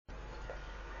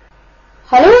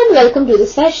Hello and welcome to the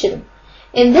session.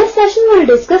 In this session we will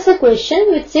discuss a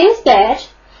question which says that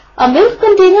a milk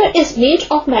container is made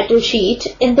of metal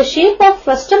sheet in the shape of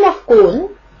frustum of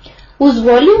cone whose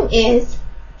volume is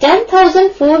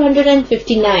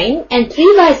 10,459 and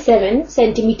 3 by 7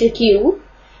 cm cube.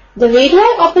 The radii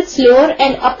of its lower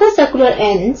and upper circular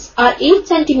ends are 8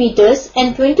 cm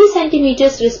and 20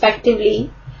 cm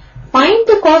respectively. Find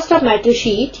the cost of metal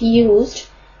sheet used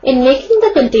in making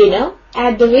the container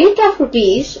at the rate of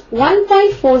rupees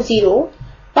 1.40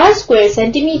 per square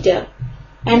centimeter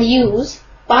and use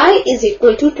pi is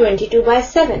equal to 22 by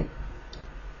 7.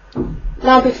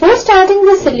 Now before starting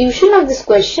the solution of this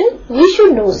question, we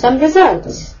should know some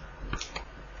results.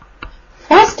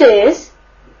 First is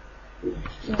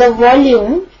the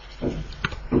volume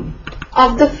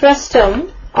of the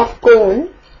frustum of cone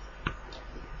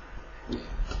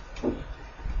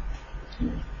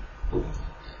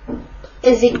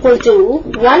is equal to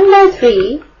 1 by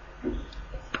 3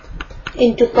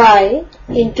 into pi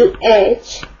into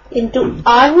h into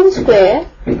r1 square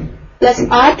plus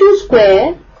r2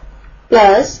 square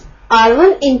plus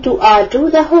r1 into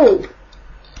r2 the whole,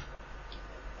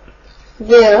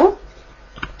 where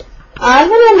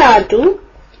r1 and r2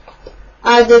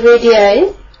 are the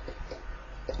radii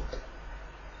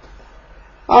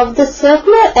of the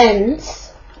circular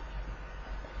ends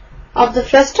of the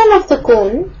frustum of the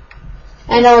cone,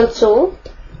 and also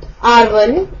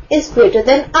R1 is greater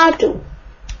than R2,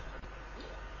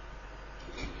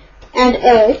 and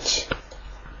H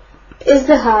is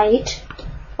the height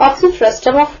of the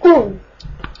frustum of cone,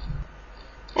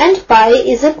 and pi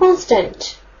is a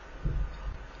constant.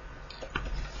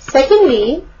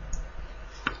 Secondly,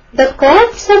 the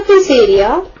curved surface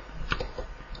area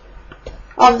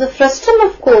of the frustum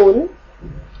of cone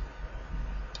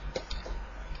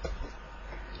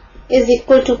is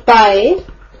equal to pi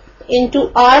into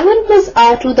R1 plus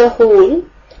R2 the whole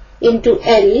into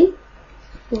L,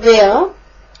 where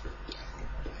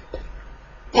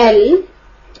L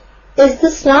is the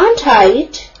slant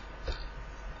height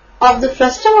of the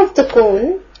frustum of the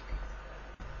cone,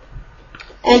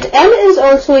 and L is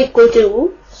also equal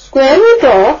to square root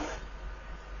of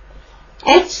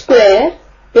h square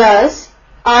plus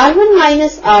R1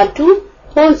 minus R2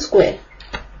 whole square.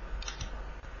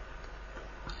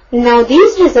 Now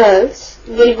these results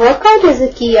will work out as a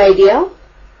key idea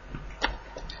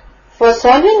for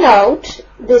solving out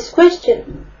this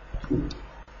question.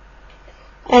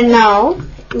 And now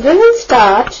we will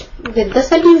start with the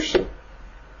solution.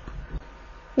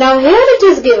 Now here it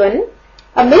is given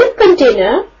a milk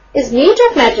container is made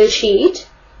of metal sheet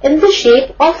in the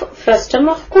shape of frustum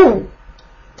of cone.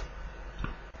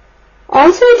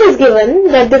 Also it is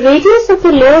given that the radius of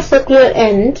the lower circular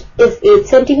end is 8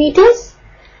 centimeters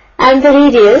and the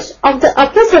radius of the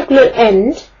upper circular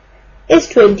end is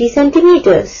 20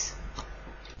 centimeters.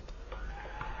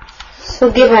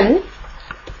 So given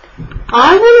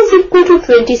R1 is equal to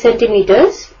 20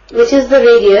 centimeters, which is the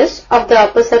radius of the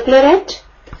upper circular end,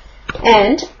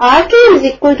 and R2 is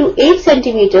equal to 8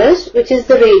 centimeters, which is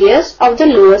the radius of the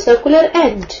lower circular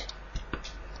end.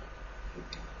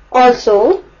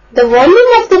 Also, the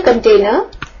volume of the container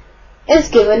is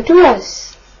given to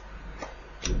us.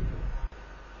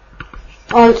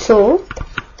 Also,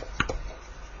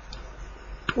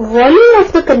 volume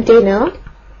of the container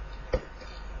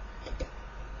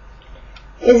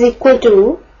is equal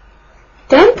to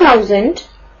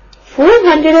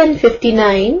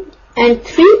 10,459 and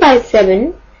 3 by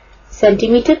 7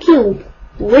 centimeter cube,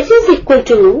 which is equal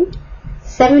to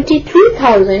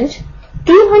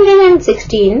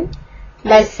 73,216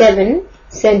 by 7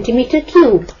 centimeter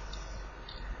cube.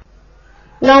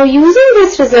 Now using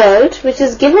this result, which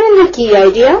is given in the key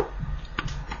idea,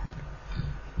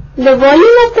 the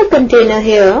volume of the container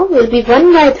here will be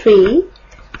 1 by 3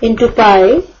 into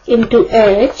pi into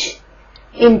h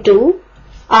into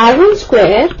r1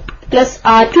 square plus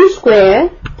r2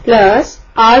 square plus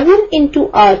r1 into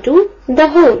r2 the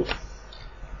whole,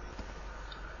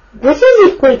 which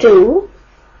is equal to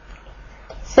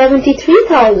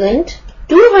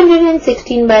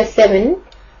 73,216 by 7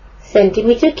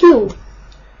 centimeter cube.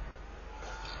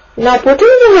 Now putting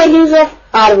the values of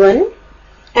R1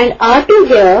 and R2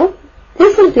 here,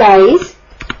 this implies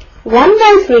 1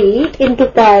 by 3 into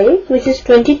pi, which is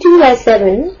 22 by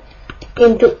 7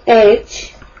 into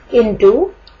h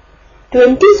into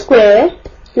 20 square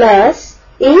plus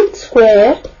 8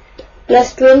 square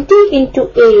plus 20 into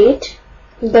 8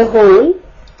 the whole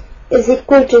is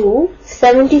equal to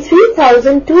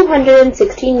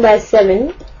 73,216 by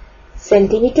 7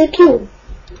 centimeter cube,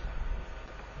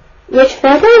 which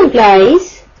further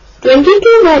implies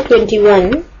 22 by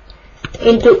 21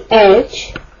 into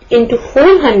h into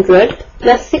 400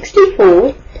 plus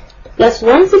 64 plus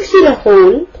 160 the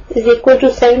whole is equal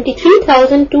to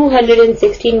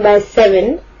 73,216 by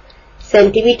 7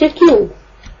 centimeter cube,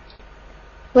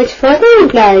 which further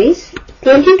implies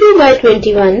 22 by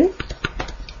 21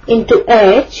 into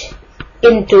h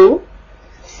into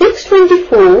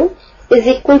 624 is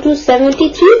equal to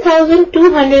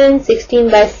 73,216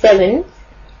 by 7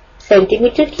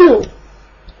 centimeter cube,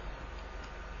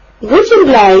 which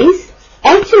implies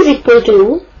h is equal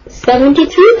to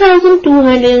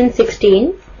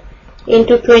 73,216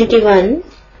 into 21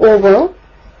 over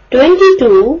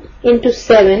 22 into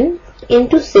 7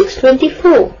 into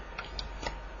 624.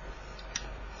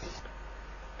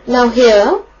 Now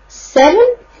here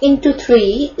 7 into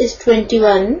 3 is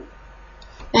 21,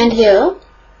 and here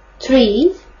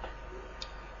 3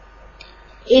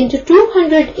 into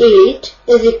 208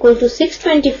 is equal to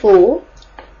 624,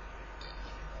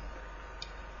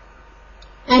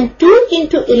 and 2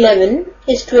 into 11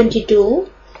 is 22,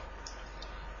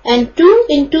 and 2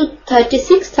 into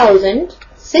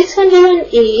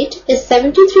 36,608 is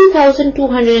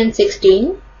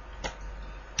 73,216.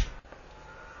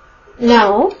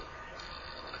 Now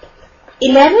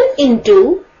 11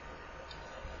 into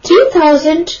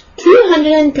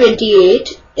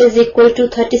 3,328 is equal to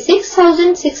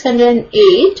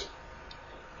 36,608,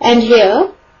 and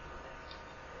here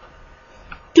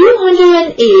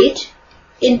 208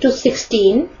 into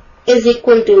 16 is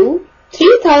equal to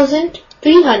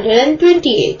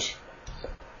 3,328.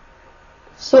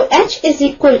 So h is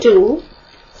equal to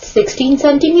 16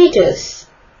 centimeters.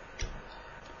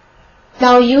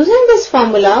 Now using this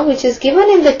formula, which is given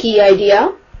in the key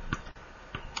idea,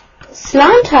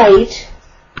 slant height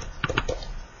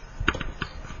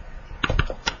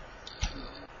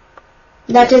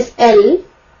that is L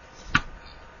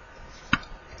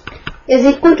is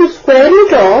equal to square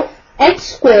root of h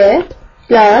square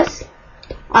plus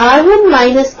r1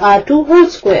 minus r2 whole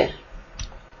square.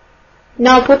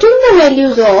 Now putting the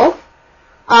values of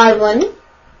r1,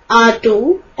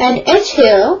 r2 and h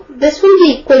here, this will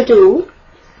be equal to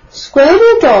square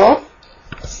root of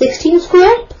 16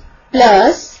 square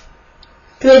plus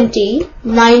 20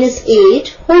 minus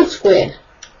 8 whole square,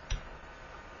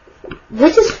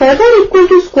 which is further equal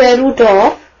to square root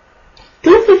of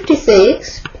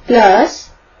 256 plus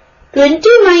 20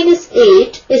 minus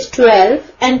 8 is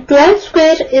 12, and 12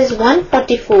 square is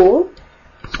 144.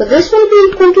 So this will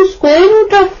be equal to square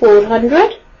root of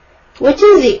 400, which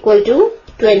is equal to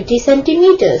 20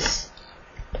 centimeters.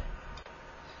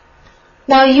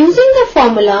 Now using the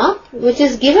formula which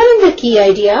is given in the key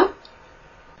idea,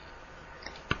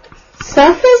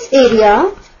 surface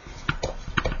area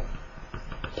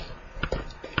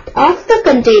of the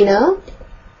container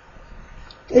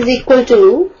is equal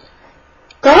to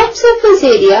curved surface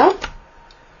area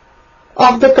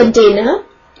of the container,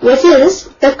 which is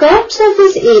the curved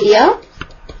surface area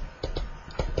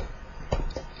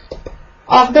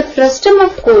of the frustum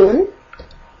of cone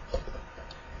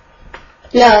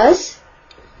plus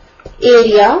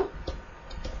area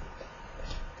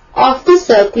of the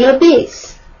circular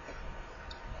base.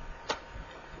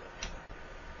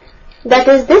 That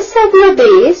is this circular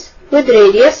base with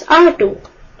radius r2.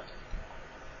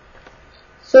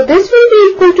 So this will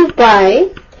be equal to pi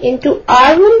into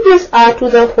r1 plus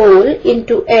r2 the whole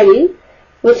into L,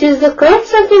 which is the curved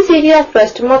surface area of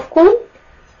frustum of cone,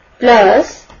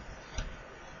 plus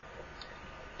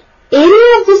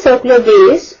area of the circular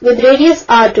base with radius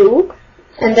r2,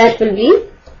 and that will be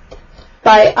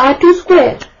pi r2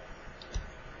 square.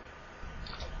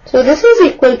 So this is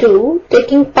equal to,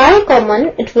 taking pi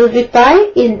common, it will be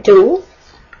pi into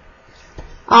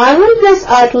r1 plus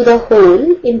r2 the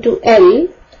whole into L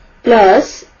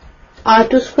plus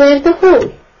r2 square the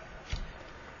whole.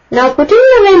 Now putting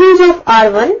the values of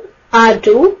r1,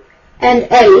 r2 and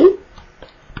L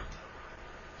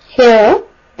here,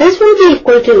 this will be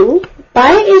equal to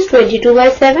pi is 22 by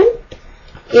 7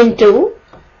 into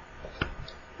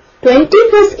 20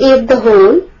 plus 8 the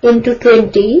whole into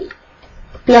 20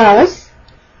 plus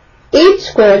 8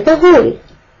 square the whole,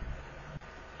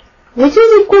 which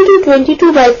is equal to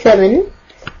 22 by 7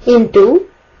 into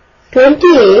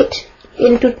 28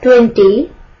 into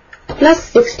 20 plus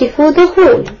 64 the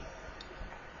whole,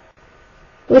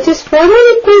 which is further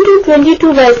equal to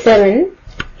 22 by 7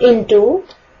 into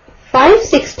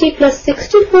 560 plus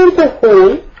 64 the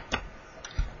whole,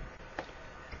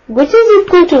 which is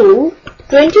equal to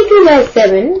 22 by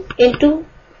 7 into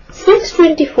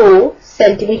 624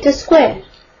 centimeter square.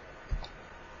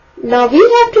 Now we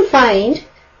have to find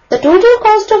The total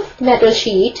cost of metal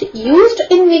sheet used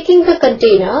in making the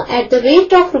container at the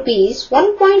rate of rupees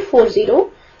 1.40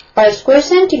 per square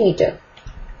centimeter.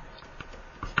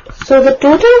 So the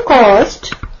total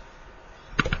cost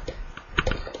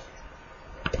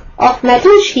of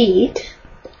metal sheet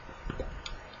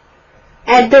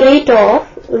at the rate of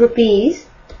rupees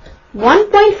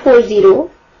 1.40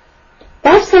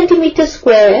 per centimeter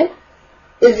square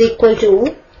is equal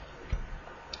to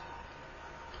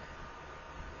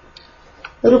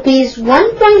rupees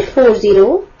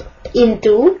 1.40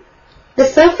 into the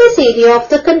surface area of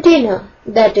the container,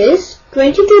 that is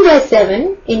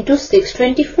 22/7 into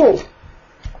 624,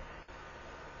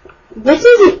 which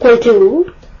is equal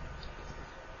to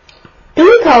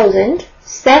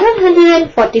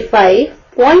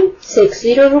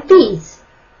 2745.60 rupees.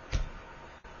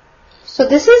 So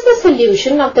this is the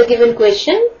solution of the given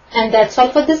question, and that's all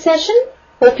for this session.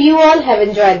 Hope you all have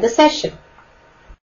enjoyed the session.